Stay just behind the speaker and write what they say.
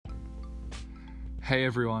Hey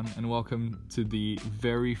everyone, and welcome to the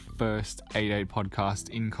very first 88 podcast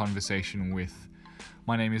in conversation with.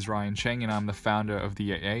 My name is Ryan Cheng and I'm the founder of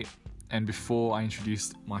the 88. And before I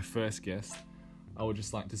introduce my first guest, I would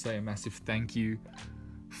just like to say a massive thank you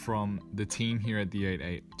from the team here at the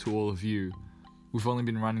 88 to all of you. We've only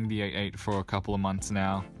been running the 88 for a couple of months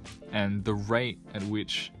now, and the rate at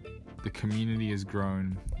which the community has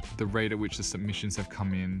grown, the rate at which the submissions have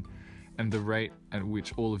come in, and the rate at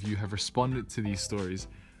which all of you have responded to these stories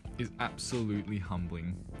is absolutely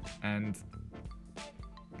humbling. And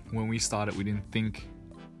when we started, we didn't think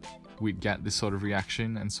we'd get this sort of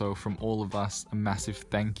reaction. And so from all of us, a massive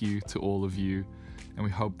thank you to all of you. And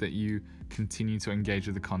we hope that you continue to engage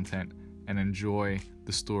with the content and enjoy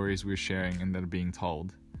the stories we're sharing and that are being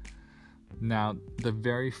told. Now, the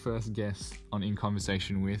very first guest on In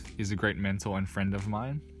Conversation With is a great mentor and friend of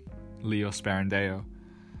mine, Leo Sparandeo.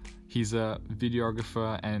 He's a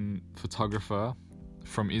videographer and photographer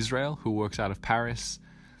from Israel who works out of Paris.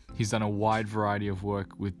 He's done a wide variety of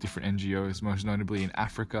work with different NGOs, most notably in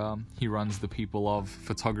Africa. He runs the People of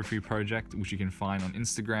Photography project, which you can find on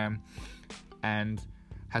Instagram, and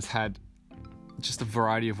has had just a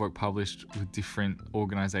variety of work published with different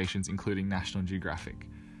organizations, including National Geographic.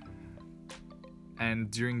 And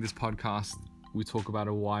during this podcast, we talk about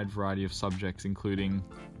a wide variety of subjects, including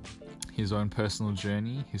his own personal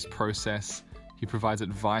journey, his process. He provides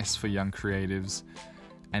advice for young creatives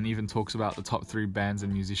and even talks about the top 3 bands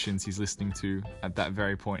and musicians he's listening to at that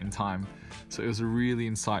very point in time. So it was a really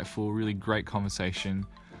insightful, really great conversation.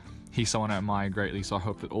 He's someone I admire greatly, so I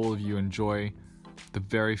hope that all of you enjoy the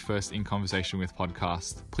very first In Conversation With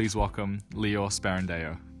podcast. Please welcome Leo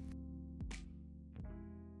Sparandeo.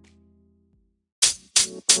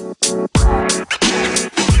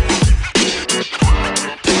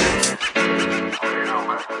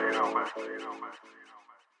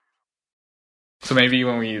 So maybe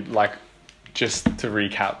when we just to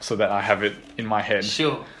recap so that I have it in my head.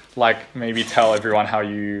 Sure. Maybe tell everyone how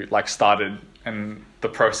you started and the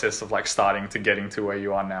process of starting to getting to where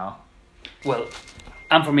you are now. Well,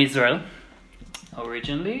 I'm from Israel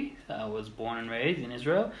originally. I was born and raised in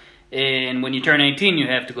Israel. And when you turn 18, you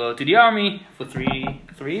have to go to the army for three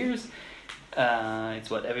years. It's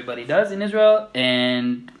what everybody does in Israel.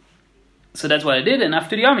 And so that's what I did. And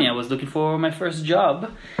after the army, I was looking for my first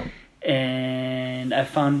job. And I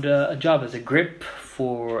found a job as a grip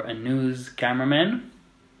for a news cameraman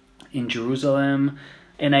in Jerusalem.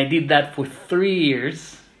 And I did that for 3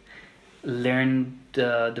 years. Learned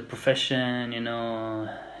the profession,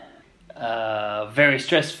 very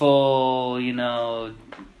stressful,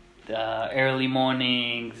 early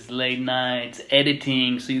mornings, late nights,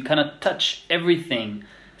 editing. So you kind of touch everything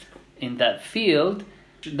in that field.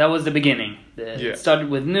 That was the beginning. It started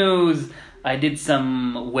with news. I did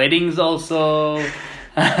some weddings also.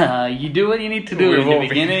 You do what you need to do in the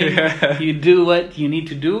beginning. Yeah. You do what you need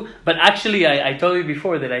to do. But actually, I told you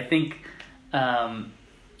before that I think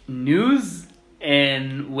news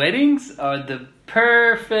and weddings are the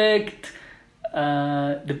perfect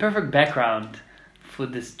background for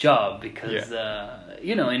this job because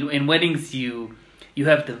in weddings you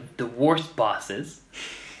have the worst bosses,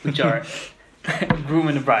 which are groom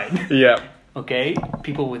and bride. Yeah. Okay,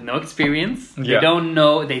 people with no experience. Yeah. They don't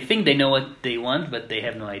know. They think they know what they want, but they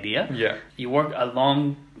have no idea. Yeah. You work a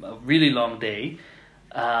really long day,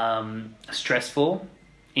 stressful,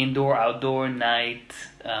 indoor, outdoor, night,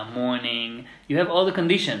 morning. You have all the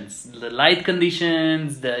conditions, the light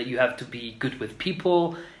conditions. You have to be good with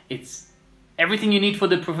people. It's everything you need for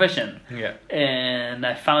the profession. Yeah. And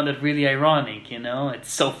I found it really ironic.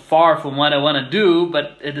 It's so far from what I want to do,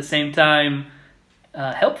 but at the same time,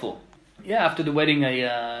 helpful. Yeah, after the wedding,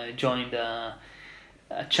 I joined a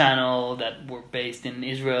channel that were based in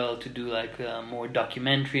Israel to do more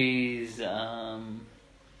documentaries.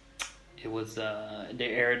 It was they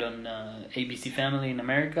aired on ABC Family in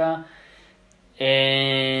America,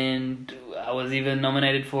 and I was even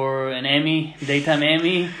nominated for an Emmy, daytime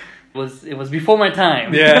Emmy. It was before my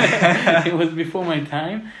time. Yeah, it was before my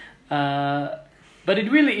time. But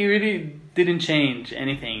it really didn't change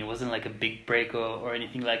anything. It wasn't like a big break or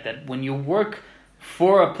anything like that. When you work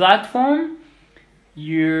for a platform,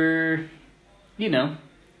 you're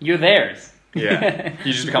theirs. Yeah,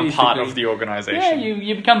 you just become part of the organization. Yeah,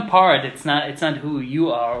 you become part. It's not who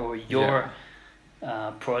you are or your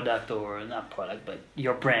product or not product, but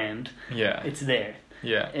your brand. Yeah, it's there.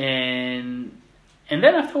 Yeah, and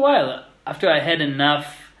then after a while, after I had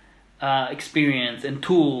enough experience and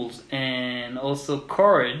tools and also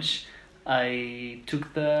courage, I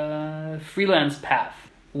took the freelance path.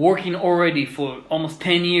 Working already for almost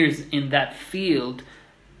 10 years in that field,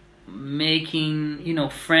 making, you know,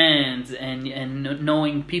 friends and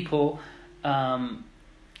knowing people,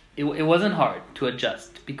 it wasn't hard to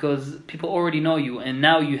adjust because people already know you, and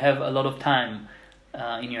now you have a lot of time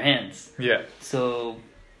in your hands. Yeah. So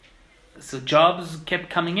jobs kept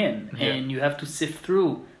coming in, Yeah. and you have to sift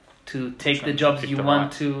through to take Trying the to jobs pick you the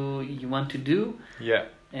want right. to do, Yeah.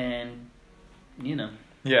 and you know.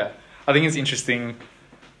 Yeah. I think it's interesting,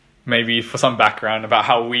 maybe for some background about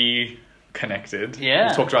how we connected. Yeah.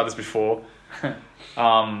 We've talked about this before.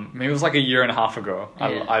 Maybe it was like a year and a half ago.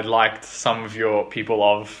 Yeah. I liked some of your people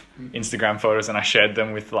of Instagram photos, and I shared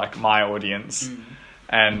them with like my audience.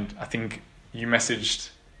 And I think you messaged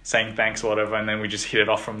saying thanks or whatever, and then we just hit it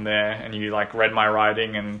off from there. And you like read my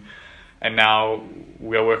writing, and now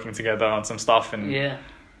we're working together on some stuff. And Yeah.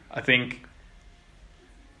 I think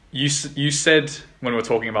you said when we were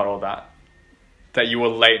talking about all that you were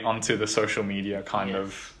late onto the social media kind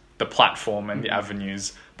of the platform and the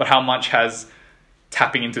avenues, but how much has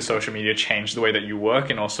tapping into social media changed the way that you work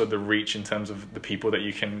and also the reach in terms of the people that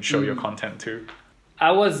you can show your content to?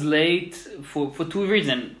 I was late for two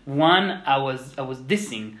reasons. One, I was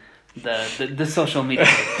dissing the social media.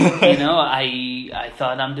 You know, I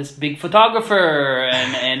thought I'm this big photographer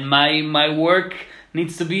and my work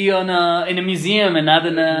needs to be in a museum and not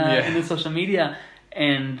in the social media,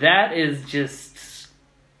 and that is just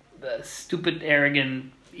a stupid,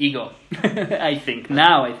 arrogant ego. I think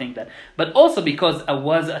that, but also because I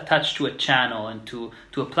was attached to a channel and to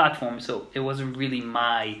a platform, so it wasn't really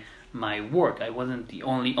my work. I wasn't the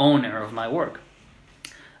only owner of my work.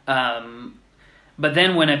 But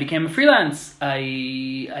then when I became a freelance,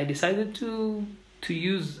 I decided to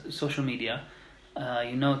use social media,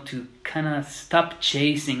 you know, to kind of stop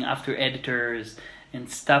chasing after editors and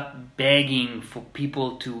stop begging for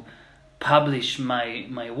people to publish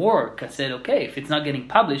my work. I said, okay, if it's not getting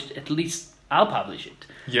published, at least I'll publish it.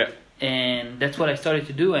 Yeah. And that's what I started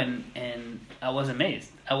to do, and I was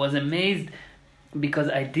amazed. I was amazed because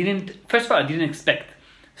first of all, I didn't expect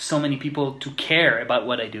so many people to care about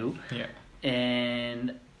what I do. Yeah.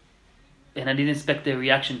 And I didn't expect the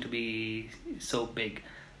reaction to be so big.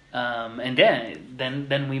 And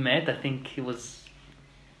then we met. I think it was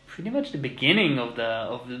pretty much the beginning of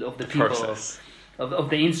the people Process. of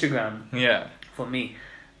the Instagram. Yeah. For me.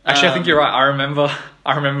 Actually, I think you're right. I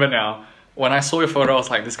remember now. When I saw your photo, I was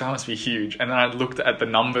like, this guy must be huge. And then I looked at the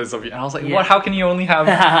numbers of you, and I was like, Yeah. what? How can you only have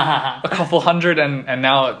a couple hundred? And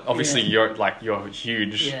now, obviously, you're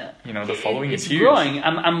huge. Yeah. You know, the following It's is huge. growing.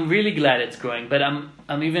 I'm really glad it's growing, but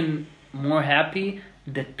I'm even more happy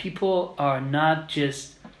that people are not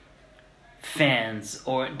just fans,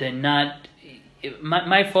 or they're not.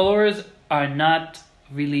 My followers are not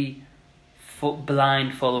really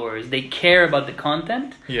blind followers. They care about the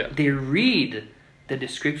content. Yeah. They read the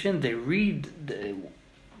description. They read the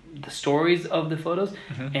stories of the photos,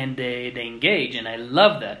 and they engage. And I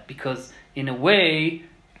love that because in a way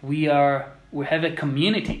we have a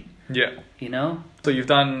community. Yeah. You know. So you've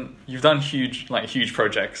done huge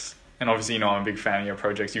projects, and obviously, you know, I'm a big fan of your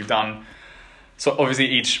projects. So obviously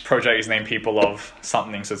each project is named People of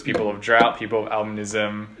something. So it's People of Drought, People of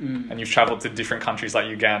Albinism, and you've traveled to different countries like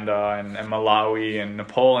Uganda and Malawi and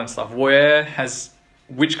Nepal and stuff.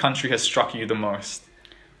 Which country has struck you the most?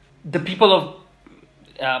 The People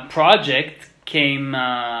of project came,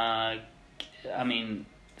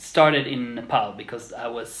 started in Nepal because I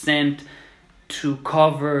was sent to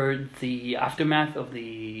cover the aftermath of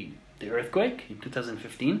the earthquake in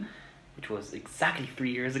 2015. Which was exactly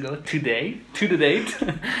 3 years ago today, to the date.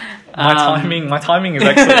 My timing is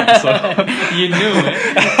excellent. So. You knew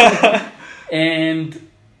it. And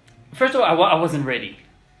first of all, I wasn't ready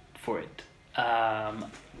for it. I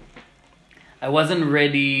wasn't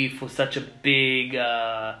ready for such a big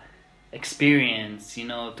experience, you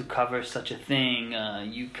know, to cover such a thing.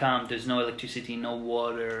 You come, there's no electricity, no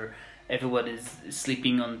water. Everyone is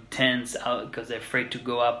sleeping on tents out because they're afraid to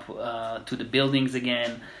go up to the buildings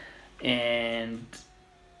again. And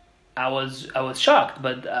I was shocked,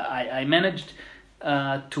 but I managed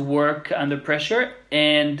to work under pressure,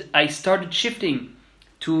 and I started shifting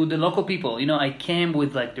to the local people. You know, I came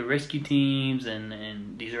with like the rescue teams,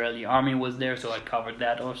 and the Israeli army was there, so I covered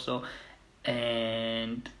that also.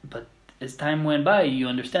 But as time went by, you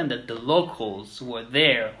understand that the locals who were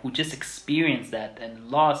there, who just experienced that and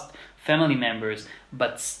lost family members,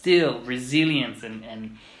 but still resilience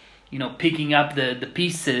and you know, picking up the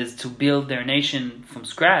pieces to build their nation from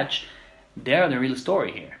scratch, they're the real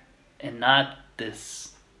story here. And not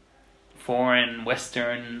this foreign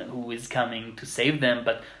Western who is coming to save them,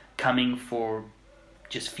 but coming for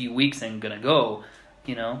just a few weeks and gonna go,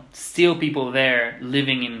 you know. Still people there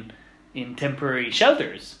living in temporary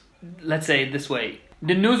shelters. let's say it this way,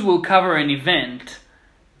 the news will cover an event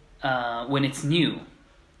when it's new.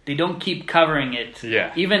 They don't keep covering it,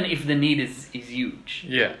 Yeah. even if the need is huge.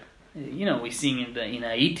 Yeah. You know, we're seeing in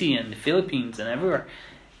Haiti and the Philippines and everywhere.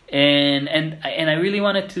 And I really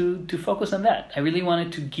wanted to focus on that. I really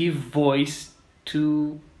wanted to give voice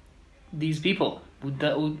to these people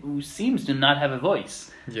who seems to not have a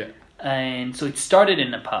voice. Yeah. And so it started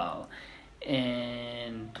in Nepal,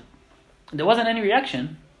 and there wasn't any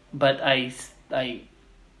reaction, but I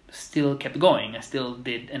still kept going. I still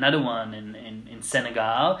did another one in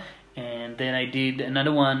Senegal, and then I did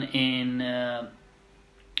another one in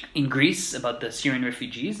Greece about the Syrian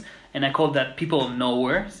refugees, and I called that People of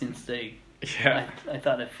Nowhere, since Yeah. I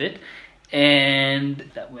thought it fit. And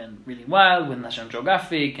that went really wild with National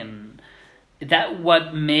Geographic, and that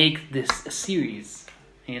what makes this a series,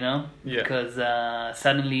 you know? Yeah. Because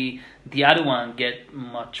suddenly the other one get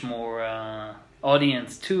much more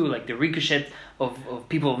audience too, like the ricochet of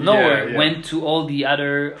People of Nowhere Yeah. went to all the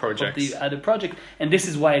other Projects. projects. And this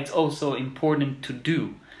is why it's also important to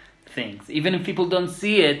do things. Even if people don't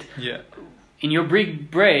see it, Yeah. in your big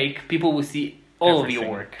break, people will see all of Everything.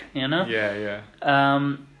 your work, you know? Yeah. Yeah.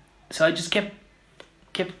 So I just kept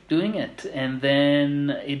doing it, and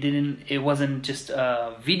then it wasn't just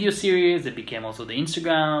a video series, it became also the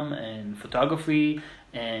Instagram and photography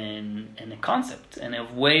and a concept and a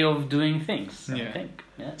way of doing things, Yeah. I think.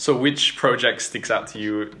 Yeah. So which project sticks out to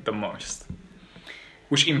you the most?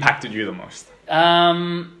 Which impacted you the most?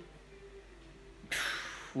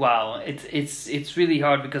 Wow, it's really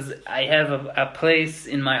hard because I have a place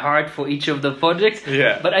in my heart for each of the projects.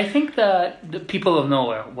 Yeah. But I think that the People of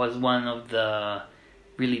Nowhere was one of the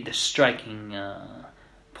striking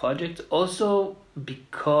projects. Also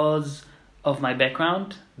because of my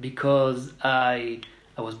background, because I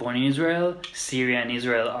was born in Israel. Syria and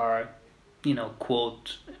Israel are,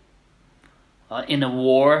 quote, in a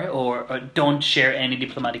war or don't share any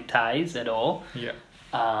diplomatic ties at all. Yeah.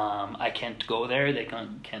 I can't go there. They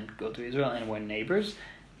can't go to Israel, and we're neighbors.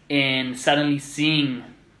 And suddenly seeing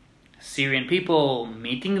Syrian people,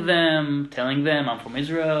 meeting them, telling them I'm from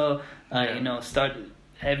Israel, start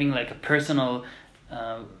having like a personal,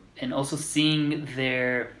 and also seeing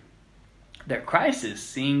their crisis,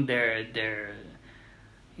 seeing their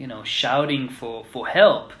shouting for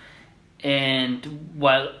help. And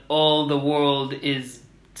while all the world is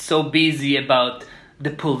so busy about the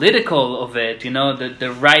political of it,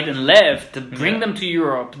 the right and left, to bring them to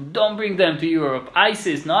Europe, don't bring them to Europe,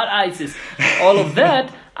 ISIS, not ISIS, all of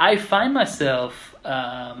that, I find myself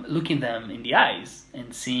looking them in the eyes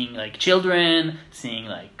and seeing like children, seeing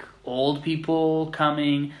like old people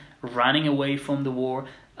coming, running away from the war.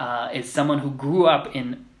 As someone who grew up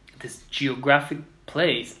in this geographic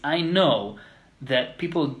place, I know that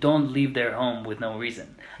people don't leave their home with no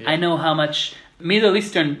reason. Yeah. I know how much Middle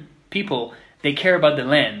Eastern people, they care about the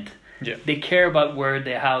land. Yeah. They care about where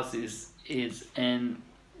their house is, and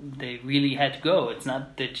they really had to go. It's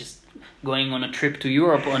not they're just going on a trip to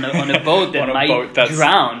Europe on a boat that might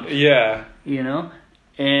drown. Yeah.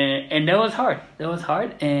 And that was hard.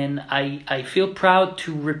 And I feel proud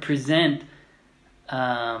to represent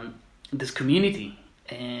this community,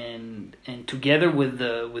 and together with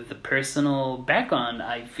the personal background,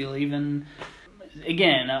 I feel even,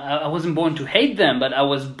 again, I wasn't born to hate them, but I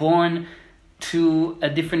was born to a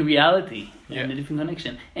different reality and a different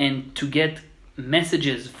connection, and to get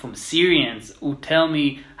messages from Syrians who tell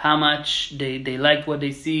me how much they liked what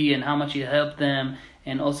they see and how much it helped them.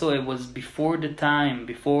 And also it was before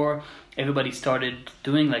everybody started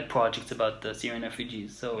doing like projects about the Syrian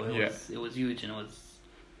refugees, so it was huge, and it was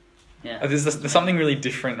there's something really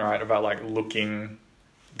different, right, about like looking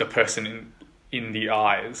the person in the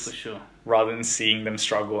eyes, for sure, rather than seeing them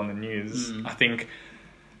struggle on the news. I think,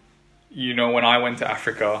 when I went to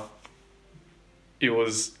Africa, I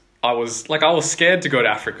was scared to go to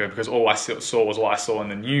Africa because all I saw was what I saw in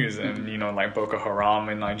the news, and like Boko Haram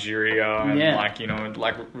in Nigeria, and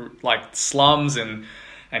like slums and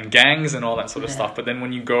gangs and all that sort of stuff. But then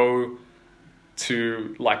when you go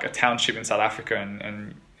to like a township in South Africa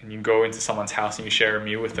and you go into someone's house and you share a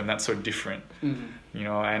meal with them, that's so different,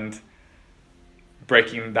 and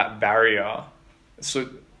breaking that barrier. So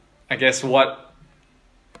I guess when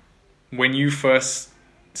you first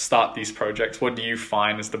start these projects, what do you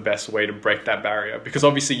find is the best way to break that barrier? Because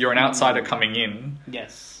obviously you're an outsider coming in.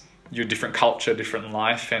 Yes. You're different culture, different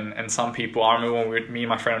life, and some people, I remember when me and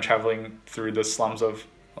my friend were traveling through the slums of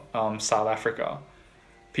South Africa,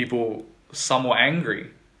 some were angry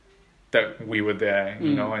that we were there,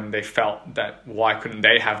 and they felt that why couldn't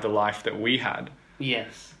they have the life that we had?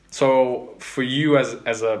 Yes. So for you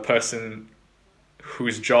as a person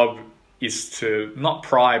whose job is to not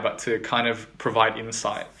pry, but to kind of provide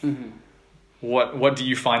insight. Mm-hmm. What do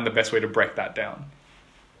you find the best way to break that down?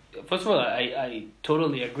 First of all, I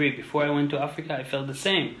totally agree. Before I went to Africa, I felt the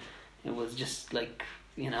same. It was just like,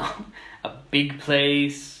 a big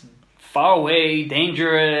place, far away,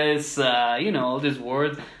 dangerous, all these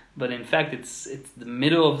words. But in fact, it's the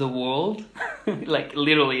middle of the world, like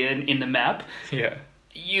literally in the map. Yeah.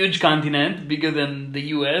 Huge continent, bigger than the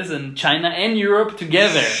US and China and Europe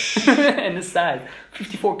together. And the size,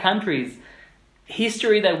 54 countries.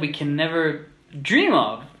 History that we can never dream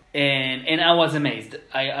of. And I was amazed.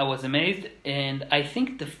 I was amazed, and I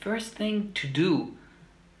think the first thing to do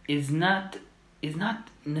is not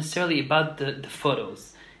necessarily about the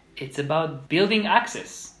photos. It's about building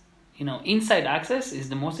access. Inside access is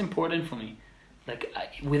the most important for me. Like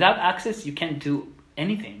without access, you can't do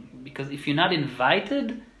anything, because if you're not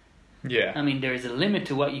invited, there is a limit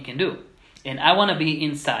to what you can do. And I want to be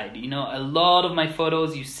inside. A lot of my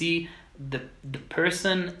photos, you see the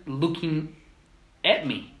person looking at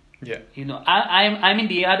me. Yeah. I'm in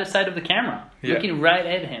the other side of the camera, looking right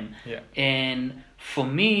at him. Yeah. And for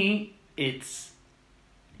me, it's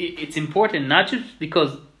important, not just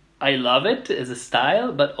because I love it as a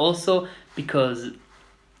style, but also because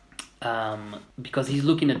he's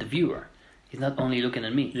looking at the viewer. He's not only looking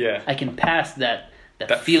at me. Yeah. I can pass that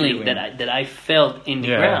feeling that I felt in the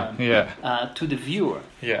ground to the viewer.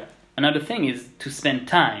 Yeah. Another thing is to spend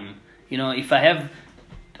time. If I have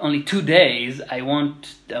only 2 days, I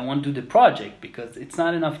won't do the project, because it's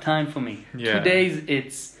not enough time for me. Yeah. 2 days,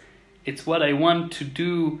 it's what I want to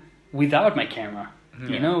do without my camera.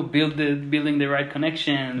 Yeah. Building the right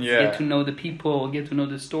connections, Yeah. get to know the people, get to know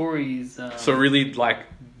the stories. So really, like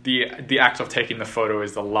the act of taking the photo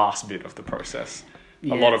is the last bit of the process.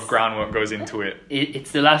 A lot of groundwork goes into it.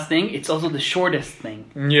 It's the last thing. It's also the shortest thing.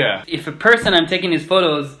 Yeah. If a person I'm taking his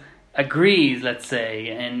photos agrees, let's say,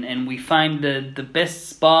 and we find the best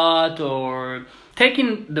spot, or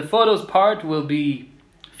taking the photos part will be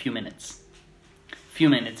a few minutes,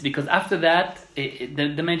 because after that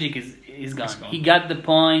the magic is gone. He got the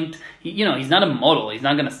point. He's not a model. He's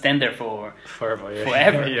not gonna stand there forever.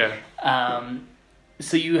 Yeah.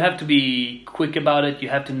 So you have to be quick about it. You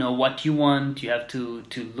have to know what you want. You have to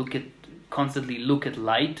constantly look at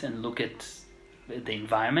light and look at the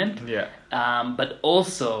environment. Yeah. But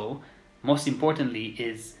also, most importantly,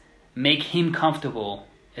 is make him comfortable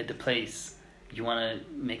at the place you want to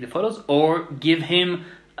make the photos, or give him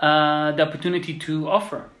the opportunity to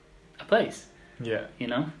offer a place. Yeah.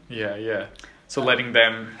 Yeah. So letting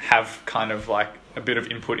them have kind of like a bit of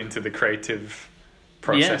input into the creative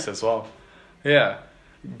process as well. Yeah.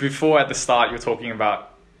 Before, at the start, you're talking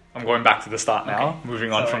about, I'm going back to the start now, Okay.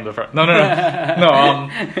 moving on Sorry. from the... No.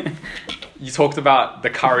 You talked about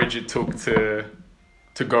the courage it took to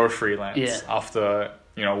go freelance after,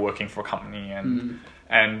 working for a company.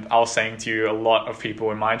 And I was saying to you, a lot of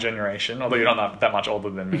people in my generation, although you're not that much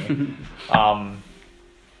older than me,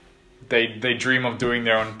 they dream of doing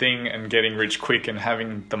their own thing and getting rich quick and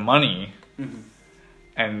having the money. Mm-hmm.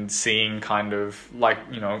 And seeing kind of like,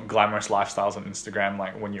 glamorous lifestyles on Instagram,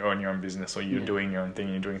 like when you own your own business or you're doing your own thing,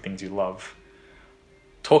 you're doing things you love.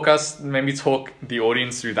 Talk the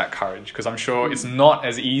audience through that courage, because I'm sure it's not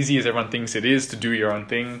as easy as everyone thinks it is to do your own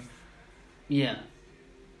thing. Yeah.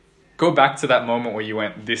 Go back to that moment where you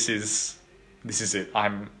went, this is it.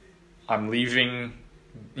 I'm leaving,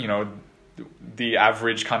 the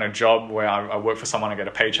average kind of job where I work for someone, I get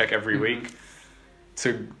a paycheck every week,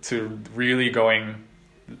 to really going,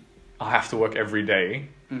 I have to work every day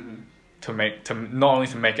to not only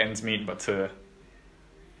to make ends meet, but to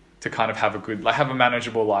kind of have have a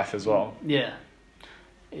manageable life as well. Yeah.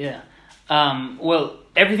 Well,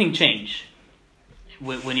 everything changed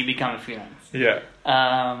when you become a freelance. Yeah.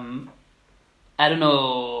 I don't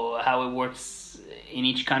know how it works in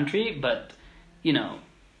each country, but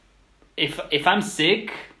if I'm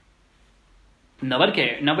sick,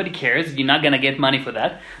 nobody cares. You're not gonna get money for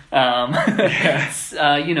that.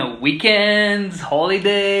 Weekends,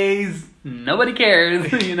 holidays, nobody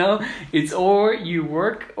cares. It's or you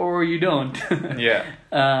work or you don't. Yeah.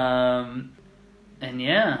 And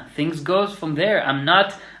things goes from there. I'm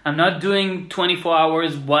not doing 24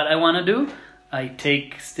 hours what I want to do. I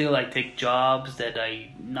take jobs that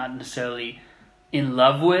I'm not necessarily in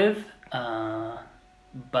love with,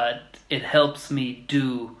 but it helps me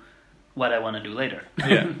do what I want to do later.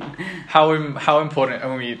 Yeah. How important,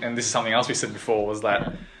 and this is something else we said before, was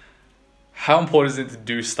that how important is it to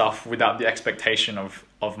do stuff without the expectation of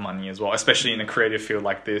money as well, especially in a creative field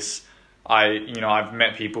like this. I've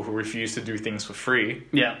met people who refuse to do things for free.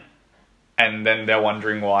 Yeah. and then they're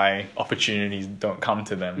wondering why opportunities don't come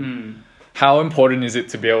to them. Mm. How important is it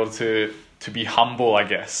to be able to be humble, I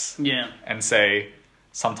guess, Yeah. and say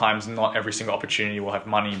sometimes not every single opportunity will have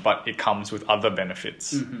money, but it comes with other benefits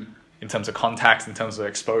in terms of contacts, in terms of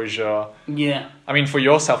exposure. Yeah. I mean, for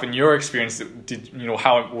yourself, in your experience,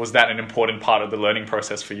 how was that an important part of the learning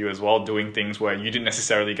process for you as well, doing things where you didn't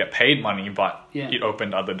necessarily get paid money, but it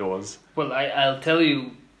opened other doors? Well, I'll tell you,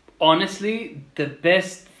 honestly, the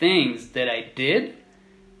best things that I did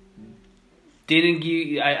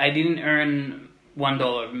I didn't earn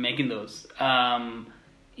 $1 making those.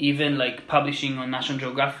 Even like publishing on National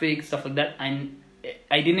Geographic, stuff like that,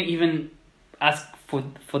 I didn't even ask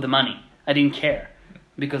for the money. I didn't care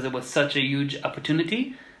because it was such a huge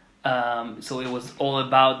opportunity. So it was all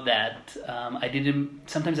about that.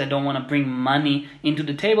 Sometimes I don't want to bring money into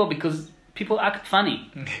the table because people act funny.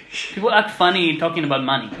 People act funny talking about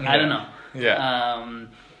money. I don't know. Yeah.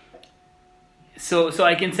 So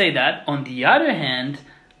I can say that. On the other hand,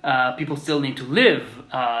 people still need to live.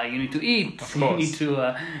 You need to eat. You need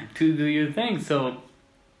to do your thing. So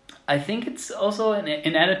I think it's also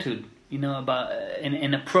an attitude, about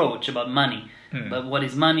an approach about money. But what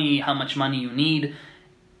is money? How much money you need?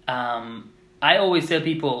 I always tell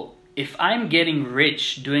people, if I'm getting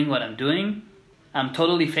rich doing what I'm doing, I'm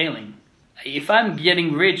totally failing. If I'm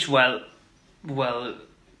getting rich while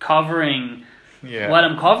covering what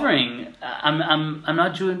I'm covering, I'm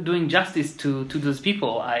not doing justice to those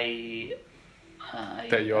people.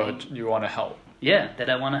 That you want to help. Yeah, that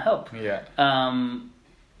I want to help. Yeah.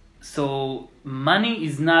 So money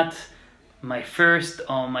is not my first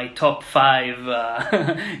or my top 5,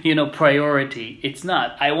 priority. It's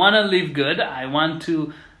not. I want to live good. I want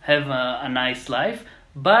to have a nice life,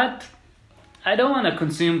 but I don't want to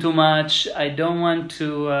consume too much. I don't want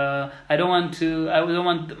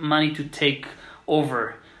money to take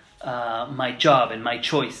over my job and my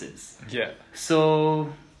choices. Yeah.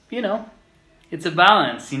 So, it's a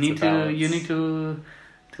balance. You need to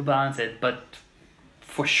balance it. But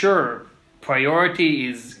for sure, priority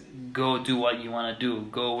is go do what you want to do.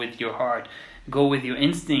 Go with your heart. Go with your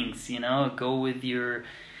instincts, go with your...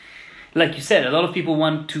 Like you said, a lot of people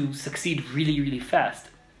want to succeed really, really fast.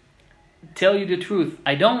 Tell you the truth,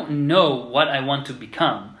 I don't know what I want to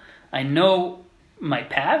become. I know my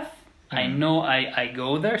path. I know I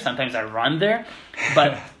go there. Sometimes I run there,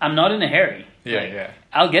 but I'm not in a hurry.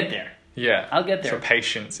 I'll get there. Yeah. I'll get there. So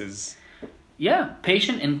patience is... Yeah,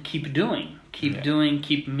 patient and keep doing.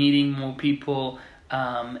 Keep meeting more people,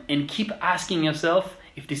 and keep asking yourself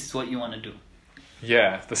if this is what you want to do.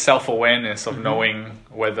 Yeah, the self-awareness of knowing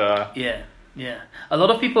whether... Yeah. A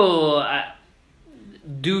lot of people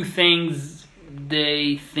do things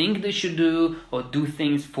they think they should do, or do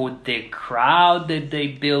things for their crowd that they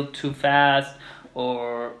build too fast,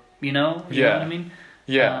 or, you know what I mean?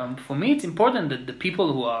 Yeah. For me, it's important that the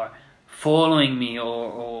people who are following me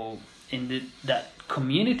or in that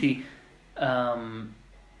community,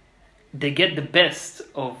 they get the best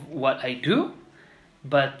of what I do,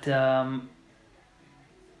 but that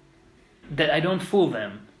I don't fool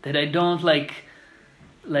them, that I don't like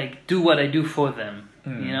do what I do for them.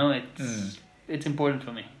 It's important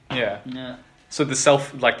for me. Yeah. So the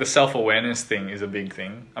self-awareness thing is a big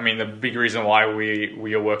thing. I mean, the big reason why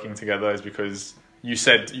we are working together is because you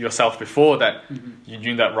said yourself before that you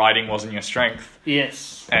knew that writing wasn't your strength.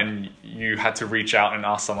 Yes. And you had to reach out and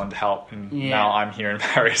ask someone to help. And now I'm here in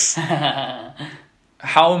Paris.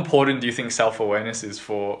 How important do you think self-awareness is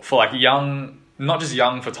for like young, not just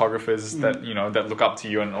young photographers that that look up to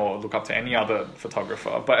you or look up to any other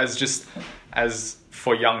photographer, but as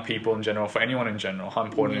for young people in general, for anyone in general, how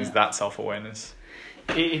important is that self-awareness?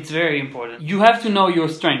 It's very important. You have to know your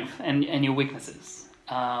strength and your weaknesses.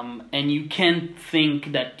 And you can't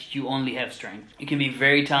think that you only have strength. You can be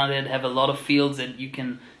very talented, have a lot of fields that you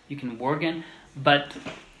can work in, but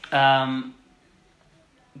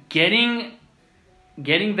getting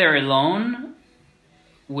there alone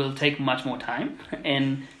will take much more time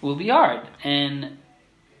and will be hard. And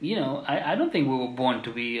I don't think we were born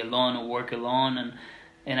to be alone or work alone,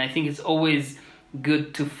 and I think it's always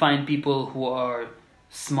good to find people who are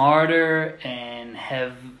smarter and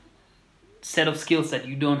have set of skills that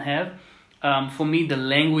you don't have. For me, the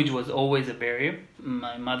language was always a barrier.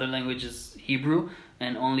 My mother language is Hebrew,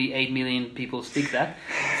 and only 8 million people speak that,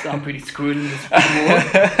 so I'm pretty screwed in this world.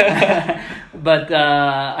 But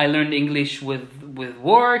I learned English with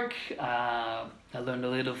work. I learned a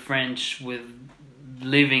little French with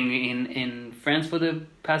living in France for the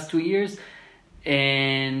past 2 years,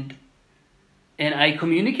 and I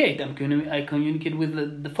communicate. I communicate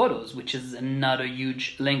with the photos, which is another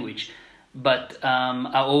huge language. but I'm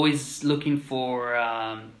always looking for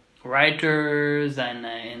writers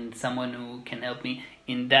and someone who can help me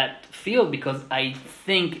in that field, because I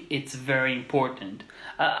think it's very important.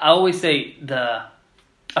 I always say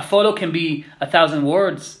a photo can be 1,000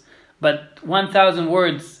 words, but 1,000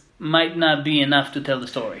 words might not be enough to tell the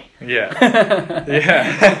story. Yeah.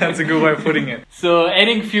 Yeah, that's a good way of putting it. So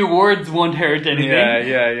adding few words won't hurt anything.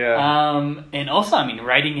 Yeah. And also, I mean,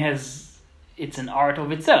 writing it's an art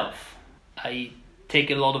of itself. I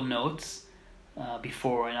take a lot of notes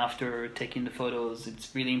before and after taking the photos.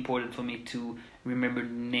 It's really important for me to remember the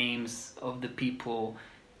names of the people,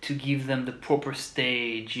 to give them the proper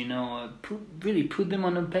stage, really put them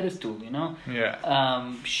on a pedestal,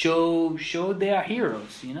 Yeah. Show they are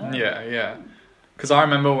heroes, Yeah. Because I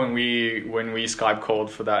remember when we Skype called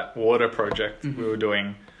for that water project we were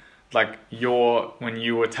doing, like when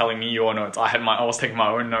you were telling me your notes, I was taking my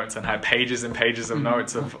own notes and had pages and pages of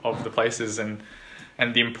notes of the places and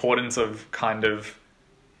the importance of kind of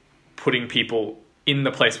putting people in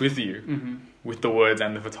the place with you with the words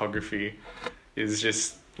and the photography is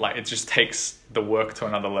just like, it just takes the work to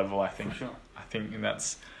another level, I think. For sure. I think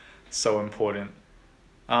that's so important.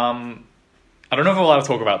 I don't know if I'm allowed to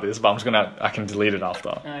talk about this, but I can delete it after.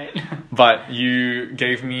 All right. But you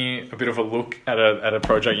gave me a bit of a look at a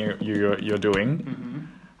project you're doing.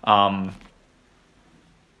 I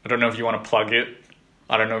don't know if you want to plug it.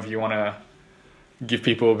 I don't know if you want to give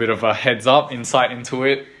people a bit of a heads up, insight into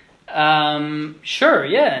it. Sure.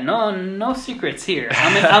 Yeah. No secrets here.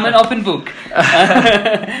 I'm an open book.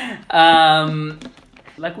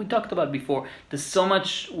 Like we talked about before,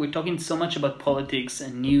 we're talking so much about politics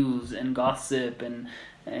and news and gossip and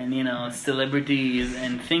celebrities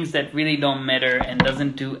and things that really don't matter and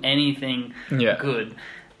doesn't do anything good.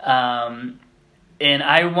 And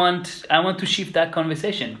I want to shift that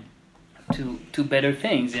conversation to better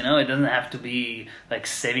things. It doesn't have to be like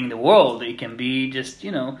saving the world. It can be just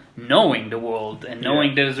knowing the world and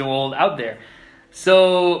knowing there's a world out there.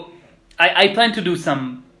 So I plan to do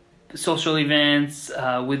some social events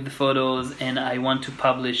with the photos, and I want to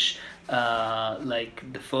publish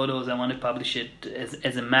like the photos. I want to publish it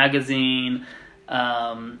as a magazine.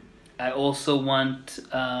 I also want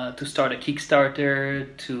to start a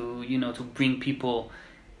Kickstarter to bring people,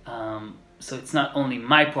 so it's not only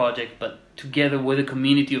my project, but together with a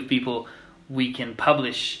community of people we can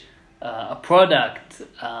publish a product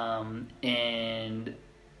and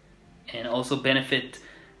also benefit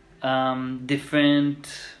different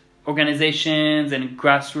organizations and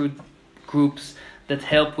grassroots groups that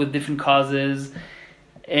help with different causes.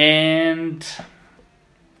 And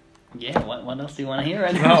what else do you want to hear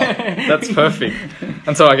right now? No, that's perfect.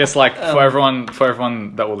 And so I guess for everyone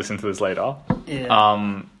that will listen to this later,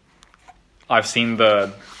 I've seen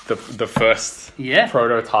the first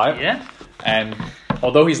prototype, and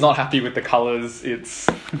although he's not happy with the colors, it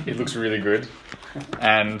looks really good,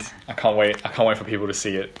 and I can't wait for people to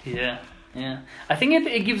see it. Yeah, I think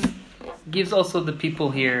it gives also the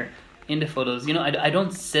people here in the photos. I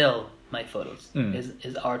don't sell my photos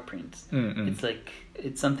as art prints.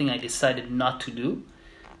 It's something I decided not to do,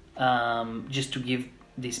 just to give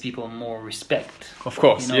these people more respect. Of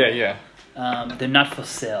course, yeah. They're not for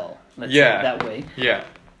sale. Let's say it that way. Yeah.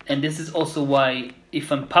 And this is also why, if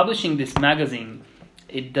I'm publishing this magazine,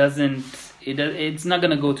 it's not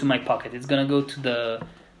gonna go to my pocket. It's gonna go to the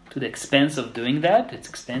expense of doing that. It's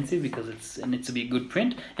expensive because it needs to be a good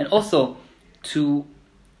print, and also to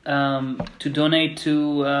donate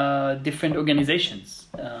to different organizations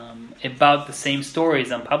about the same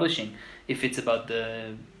stories I'm publishing. If it's about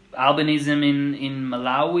the albinism in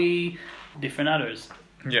Malawi, different others.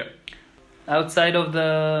 Yeah. Outside of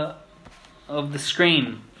the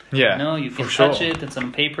screen. Yeah. You can touch it. It's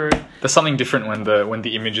on paper. There's something different when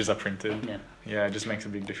the images are printed. Yeah, it just makes a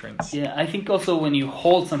big difference. Yeah, I think also when you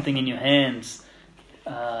hold something in your hands,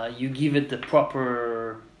 you give it the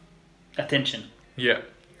proper attention. Yeah.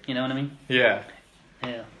 You know what I mean? Yeah.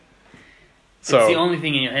 Yeah. So it's the only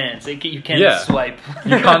thing in your hands. You can't swipe.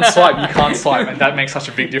 You can't swipe, and that makes such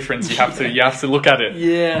a big difference. You have to look at it.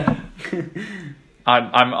 Yeah.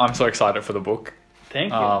 I'm so excited for the book.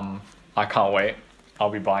 Thank you. I can't wait. I'll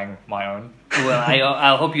be buying my own. Well,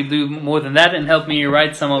 I hope you do more than that and help me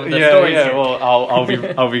write some of the stories. Yeah. Well,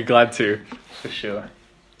 I'll be glad to, for sure.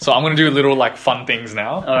 So I'm gonna do little fun things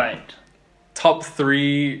now. All right. Top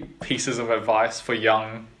 3 pieces of advice for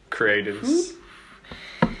young creatives.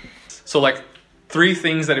 So 3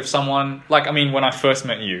 things that if someone when I first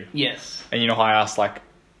met you. Yes. And how I asked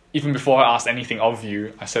even before I asked anything of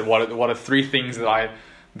you, I said what are 3 things that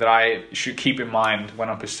I should keep in mind when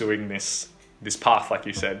I'm pursuing this this path, like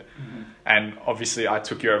you said. And obviously I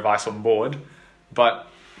took your advice on board, but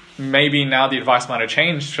maybe now the advice might have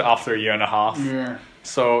changed after a year and a half. Yeah.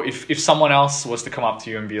 So if someone else was to come up to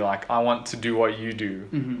you and be like, I want to do what you do,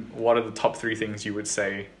 what are the top 3 things you would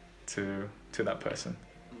say to that person?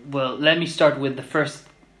 Well, let me start with the first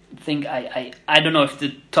thing. I don't know if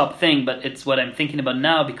the top thing, but it's what I'm thinking about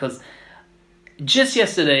now, because just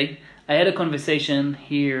yesterday I had a conversation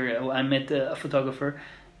here. I met a photographer,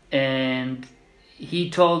 and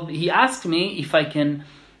he asked me if I can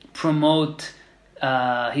promote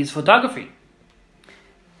his photography.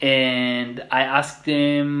 And I asked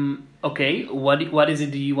him, okay, what is it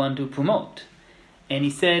do you want to promote? And he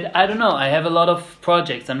said, I don't know, I have a lot of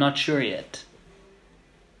projects, I'm not sure yet.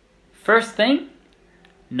 First thing,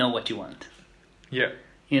 know what you want. Yeah.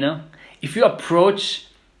 You know, if you approach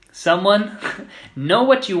someone, know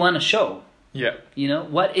what you want to show. Yeah. You know,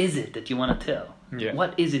 what is it that you want to tell? Yeah.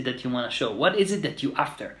 What is it that you want to show? What is it that you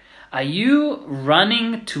after? Are you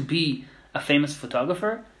running to be a famous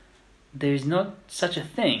photographer? There's not such a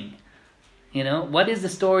thing. You know, what is the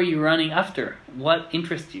story you're running after? What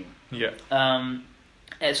interests you? Yeah.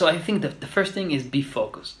 So I think the first thing is be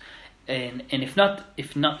focused. And if not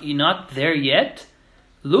you're not there yet,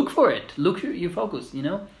 look for it. Look your focus, you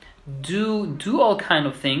know. Do all kind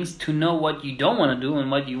of things to know what you don't want to do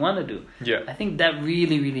and what you want to do. Yeah. I think that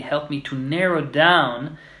really helped me to narrow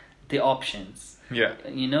down the options. Yeah.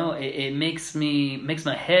 You know, it makes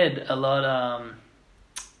my head a lot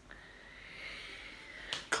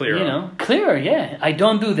clearer. You know, clearer, yeah. I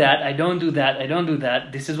don't do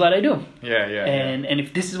that. This is what I do. Yeah. And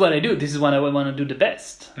if this is what I do, this is what I want to do the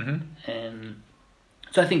best. And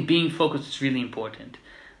so I think being focused is really important.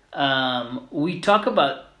 We talk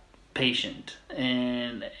about patient,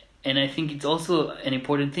 and I think it's also an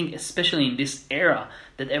important thing, especially in this era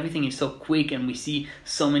that everything is so quick and we see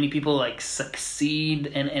so many people like succeed,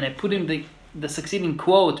 and I put in the succeeding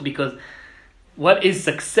quote because what is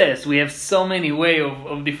success? We have so many way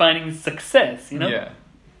of defining success, you know? Yeah.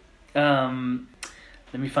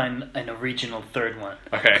 Let me find an original third one.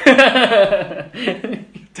 Okay.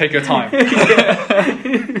 Take your time.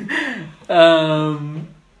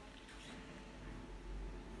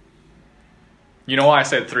 You know why I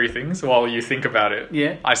said 3 things while you think about it?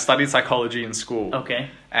 Yeah. I studied psychology in school. Okay.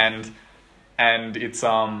 And it's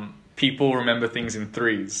people remember things in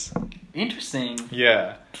 3s. Interesting.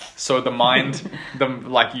 Yeah. So the mind,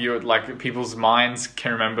 people's minds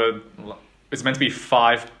can remember. It's meant to be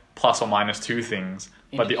 5 plus or minus 2 things,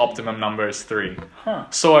 but the optimum number is 3. Huh.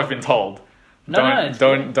 So I've been told.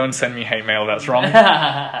 Don't send me hate mail. That's wrong.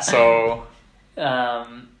 So.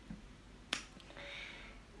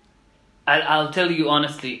 I'll tell you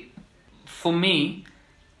honestly. For me,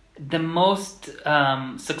 the most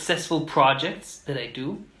successful projects that I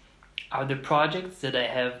do are the projects that I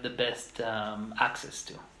have the best access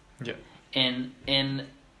to. Yeah. And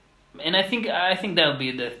I think that'll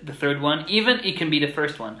be the third one. Even it can be the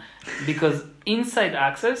first one, because inside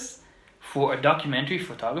access for a documentary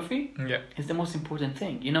photography is the most important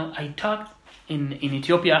thing. You know, I talked in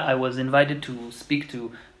Ethiopia. I was invited to speak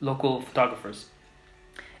to local photographers,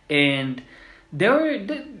 and there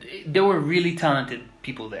were really talented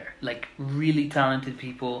people there, like really talented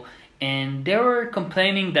people. And they were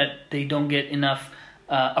complaining that they don't get enough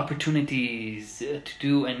opportunities to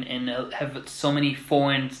do and have so many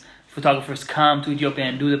foreign photographers come to Ethiopia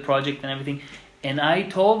and do the project and everything. And I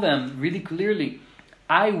told them really clearly,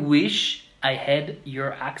 I wish I had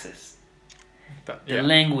your access. The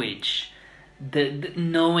language, the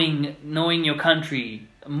knowing your country,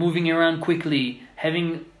 moving around quickly,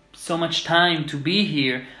 having so much time to be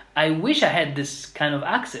here. I wish I had this kind of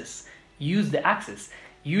access. Use the access.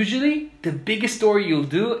 Usually, the biggest story you'll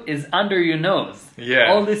do is under your nose.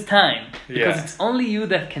 Yeah. All this time. Because it's only you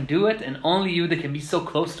that can do it, and only you that can be so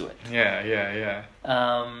close to it. Yeah.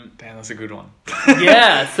 Damn, that's a good one.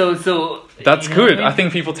 Yeah, so that's good. I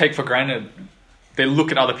think people take for granted. They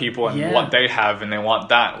look at other people and what they have, and they want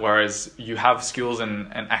that. Whereas you have skills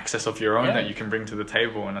and access of your own that you can bring to the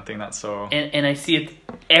table, and I think that's so. And I see it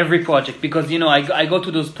every project, because I go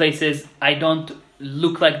to those places. I don't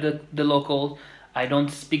look like the local. I don't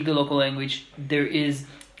speak the local language. There is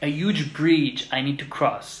a huge bridge I need to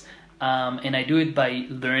cross, and I do it by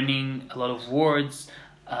learning a lot of words,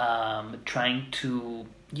 trying to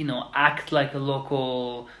act like a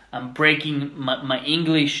local. I'm breaking my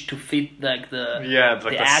English to fit like the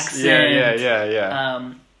accent.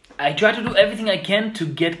 Yeah. I try to do everything I can to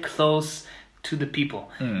get close to the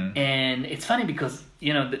people, and it's funny because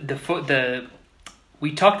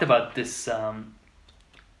we talked about this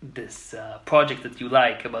project that you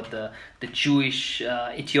like about the Jewish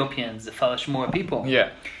Ethiopians, the Falashmura people. Yeah.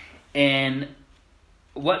 And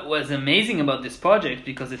what was amazing about this project,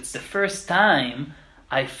 because it's the first time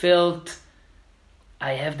I felt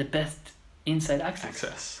I have the best inside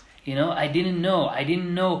access. You know, I didn't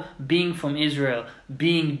know being from Israel,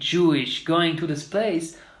 being Jewish, going to this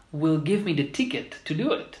place will give me the ticket to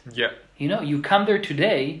do it. Yeah. You know, you come there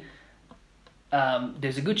today,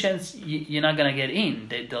 there's a good chance you're not gonna get in.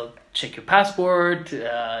 They'll check your passport.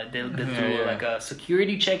 They'll do like a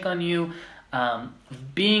security check on you.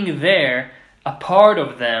 Being there, a part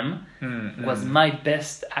of them was my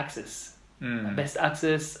best access. My best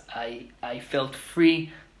access. I felt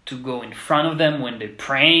free to go in front of them when they're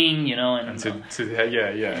praying, you know,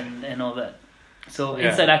 and all that. So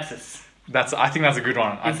inside access. I think that's a good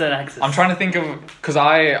one. Inside access. I'm trying to think of, because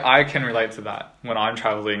I can relate to that when I'm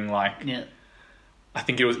traveling. Like, I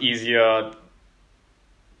think it was easier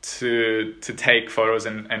to take photos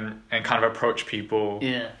and kind of approach people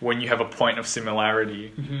when you have a point of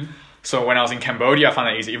similarity. Mm-hmm. So when I was in Cambodia, I found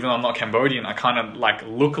that easy. Even though I'm not Cambodian, I kind of like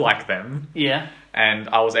look like them. Yeah. And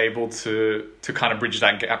I was able to kind of bridge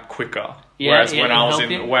that gap quicker. Yeah, whereas when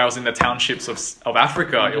I was in the townships of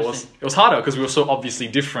Africa, it was harder because we were so obviously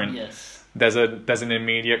different. Yes. There's an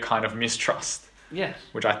immediate kind of mistrust. Yes.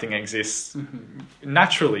 Which I think exists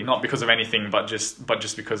naturally, not because of anything, but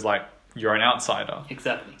just because like you're an outsider.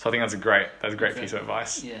 Exactly. So I think that's a great piece of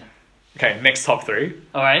advice. Yeah. Okay, next top 3.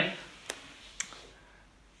 All right.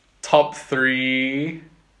 Top 3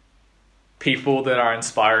 people that are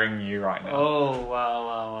inspiring you right now. Oh,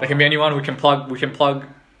 wow. There can be anyone. We can plug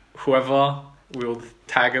whoever. We'll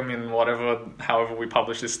tag them in however we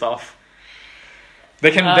publish this stuff.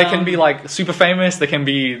 They can be like super famous. They can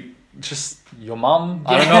be just your mom.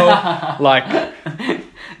 I don't know. Like.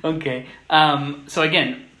 Okay. So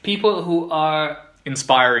again, people who are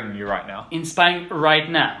inspiring you right now. Inspiring right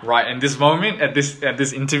now. Right, in this moment, at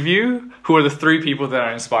this interview, who are the 3 people that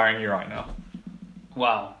are inspiring you right now?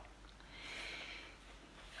 Wow.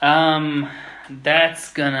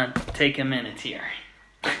 That's gonna take a minute here.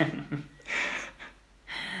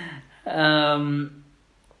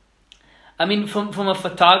 I mean, from a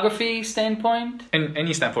photography standpoint. In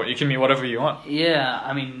any standpoint, you can be whatever you want. Yeah,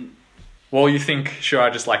 I mean. Well, you think, should I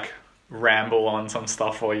just like ramble on some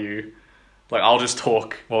stuff while you, like, I'll just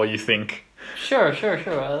talk while you think. Sure.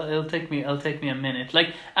 It'll take me a minute.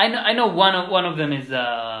 Like, I know one of them is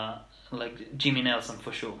like Jimmy Nelson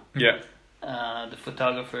for sure. Yeah. The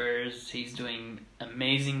photographers, he's doing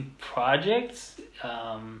amazing projects,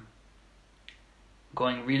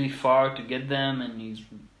 going really far to get them,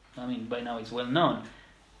 and by now he's well known.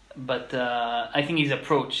 But I think his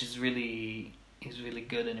approach is really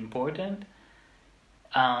good and important.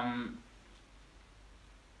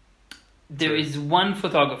 There is one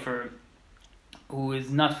photographer who is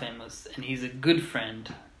not famous, and he's a good friend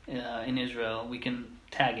in Israel. We can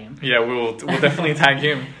tag him. Yeah, we'll definitely tag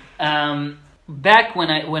him. Back when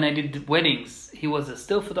I did weddings, he was a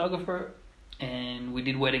still photographer, and we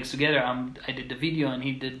did weddings together. I did the video, and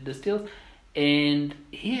he did the stills, and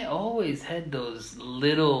he always had those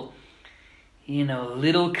little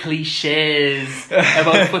cliches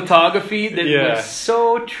about photography that were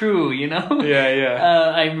so true, you know?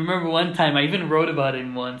 Yeah. I remember one time, I even wrote about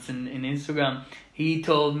him once in Instagram. He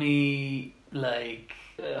told me, like,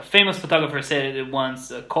 a famous photographer said it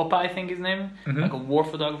once, Coppa, I think his name, like a war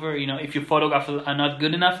photographer, you know, if your photographs are not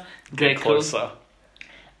good enough, get closer.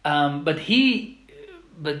 But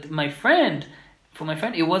my friend,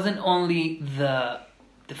 it wasn't only the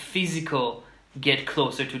physical get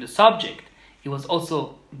closer to the subject. It was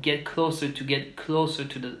also get closer to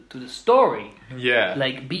the story. Yeah.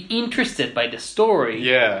 Like, be interested by the story.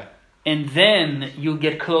 Yeah. And then you'll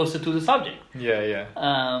get closer to the subject. Yeah.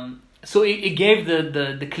 So it gave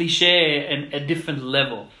the cliche a different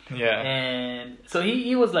level. Yeah. And so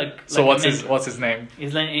he was like. So what's his name?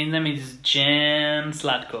 His name is Jan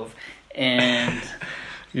Slatkov, and.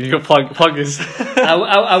 You can plug his.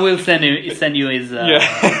 I will send you his.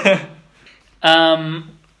 Yeah.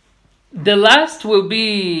 The last will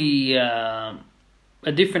be a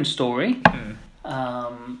different story.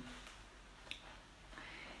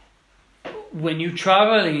 When you're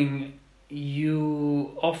traveling,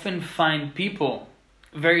 you often find people,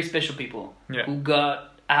 very special people, who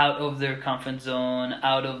got out of their comfort zone,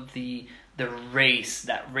 out of the race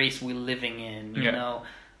we're living in, you know,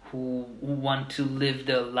 who want to live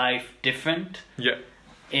their life different. Yeah.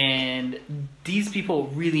 And these people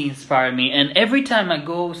really inspire me. And every time I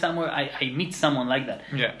go somewhere, I meet someone like that.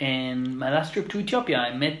 Yeah. And my last trip to Ethiopia,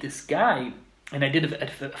 I met this guy, and I did a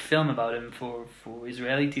film about him for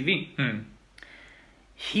Israeli TV.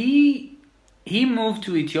 he moved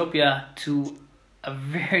to Ethiopia to a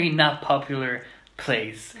very not popular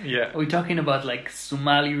place. Yeah. We're talking about like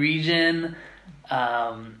Somali region,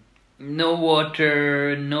 no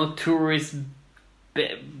water, no tourists,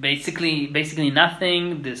 basically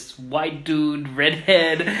nothing. This white dude,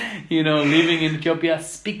 redhead, living in Ethiopia,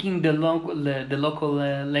 speaking the local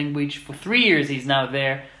language for 3 years. He's now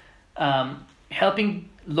there, helping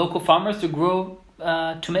local farmers to grow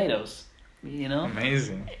tomatoes.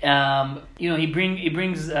 Amazing. He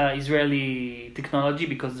brings Israeli technology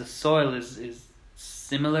because the soil is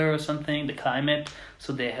similar or something, the climate,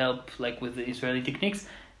 so they help like with the Israeli techniques.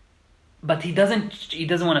 But he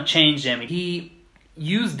doesn't want to change them. He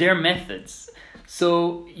used their methods.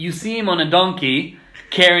 So you see him on a donkey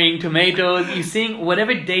carrying tomatoes. You see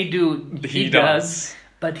whatever they do, he does.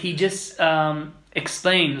 But he just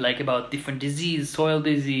explained like about different disease, soil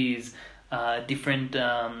disease, different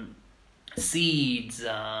seeds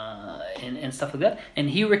and stuff like that. And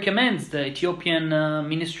he recommends the Ethiopian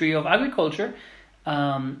Ministry of Agriculture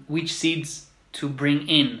which seeds to bring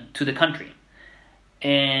in to the country.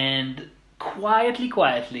 And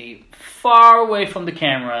quietly, far away from the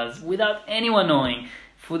cameras, without anyone knowing,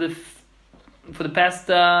 for the past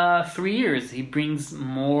 3 years, he brings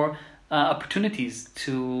more opportunities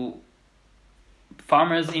to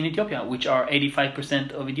farmers in Ethiopia, which are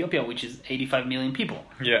 85% of Ethiopia, which is 85 million people.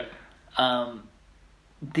 Yeah.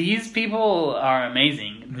 These people are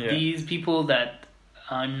amazing. Yeah. These people that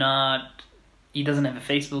are not... He doesn't have a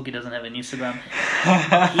Facebook. He doesn't have an Instagram.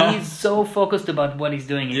 He's so focused about what he's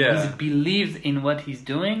doing. Yeah. He believes in what he's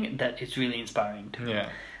doing that it's really inspiring to me. Yeah.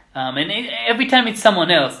 And every time it's someone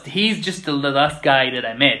else, he's just the last guy that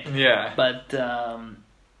I met. Yeah. But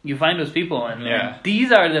you find those people, and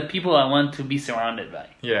these are the people I want to be surrounded by.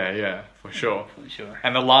 Yeah, for sure. For sure.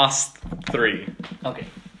 And the last 3. Okay.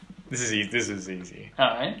 This is easy.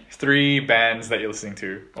 All right. 3 bands that you're listening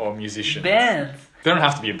to, or musicians. Bands. They don't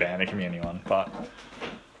have to be a band. It can be anyone. But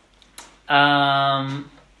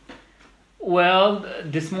well,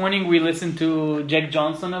 this morning we listened to Jack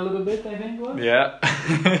Johnson a little bit. I think it was. yeah.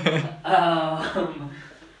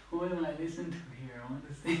 What did I listen to here? I want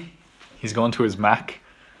to see. He's gone to his Mac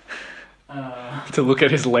to look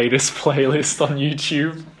at his latest playlist on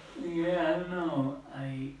YouTube. Yeah, I don't know.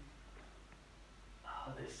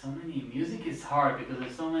 There's so many. Music is hard because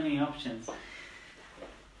there's so many options.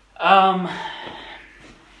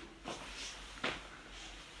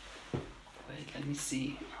 Wait, let me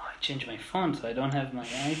see. Oh, I changed my phone, so I don't have my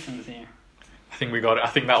items here. I think we got it. I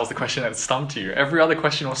think that was the question that stumped you. Every other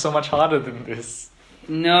question was so much harder than this.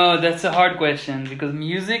 No, that's a hard question because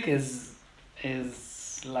music is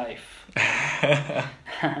life.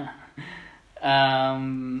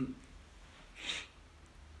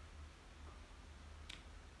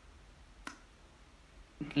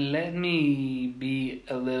 Let me be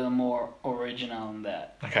a little more original on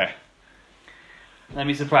that. Okay. Let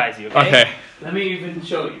me surprise you, okay? Okay. Let me even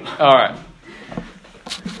show you. Alright.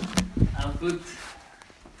 I'll put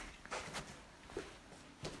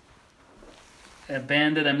a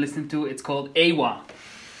band that I'm listening to. It's called Awa.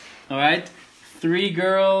 Alright? 3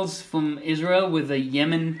 girls from Israel with a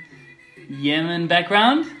Yemen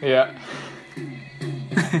background. Yeah.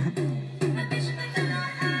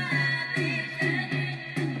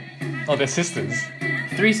 Oh, they're sisters.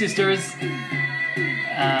 3 sisters.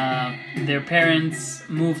 Their parents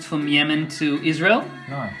moved from Yemen to Israel.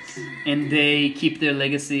 Nice. And they keep their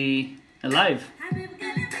legacy alive.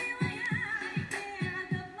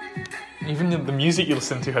 Even the music you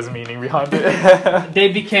listen to has a meaning behind it. They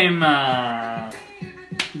became a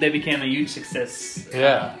huge success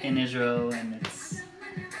in Israel, and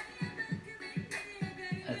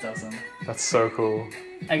that's awesome. That's so cool.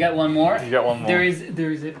 I got one more. You got one more. There is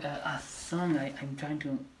a song I'm trying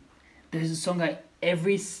to. There's a song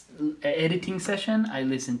every editing session I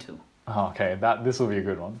listen to. Oh, okay. This will be a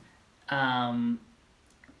good one.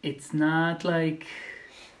 It's not like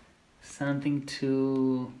something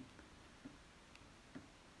too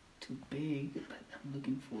big, but I'm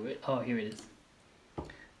looking for it. Oh, here it is.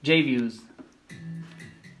 J-Views.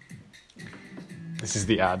 This is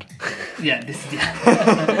the ad. Yeah, this is the ad.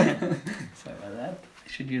 Sorry about that. I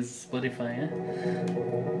should use Spotify, huh?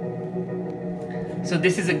 So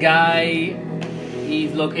this is a guy,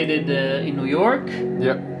 he's located in New York.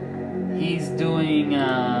 Yep. He's doing,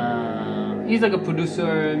 he's like a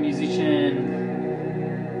producer, musician.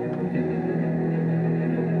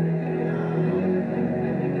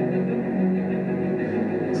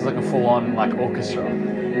 It's like a full-on orchestra.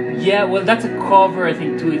 Yeah, well, that's a cover, I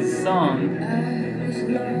think, to his song.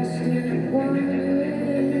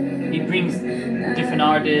 He brings different different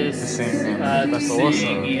artists To sing, to that's sing.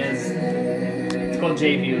 awesome. It's called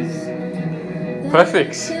J Views.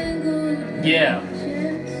 Perfect. Yeah.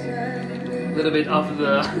 A little bit off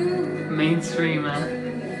the mainstream.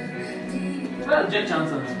 Well, Jack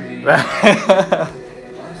Johnson's pretty.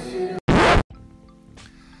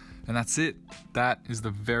 And that's it. That is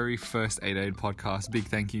the very first 888 podcast. Big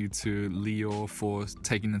thank you to Leo for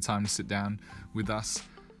taking the time to sit down with us.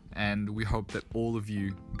 And we hope that all of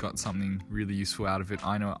you got something really useful out of it.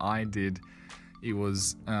 I know I did. It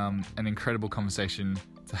was an incredible conversation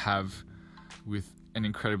to have with an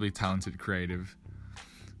incredibly talented creative.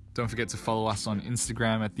 Don't forget to follow us on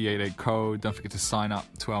Instagram at the88co. Don't forget to sign up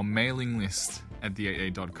to our mailing list at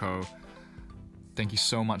the88.co. Thank you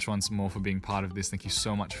so much once more for being part of this. Thank you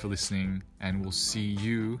so much for listening, and we'll see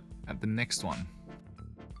you at the next one.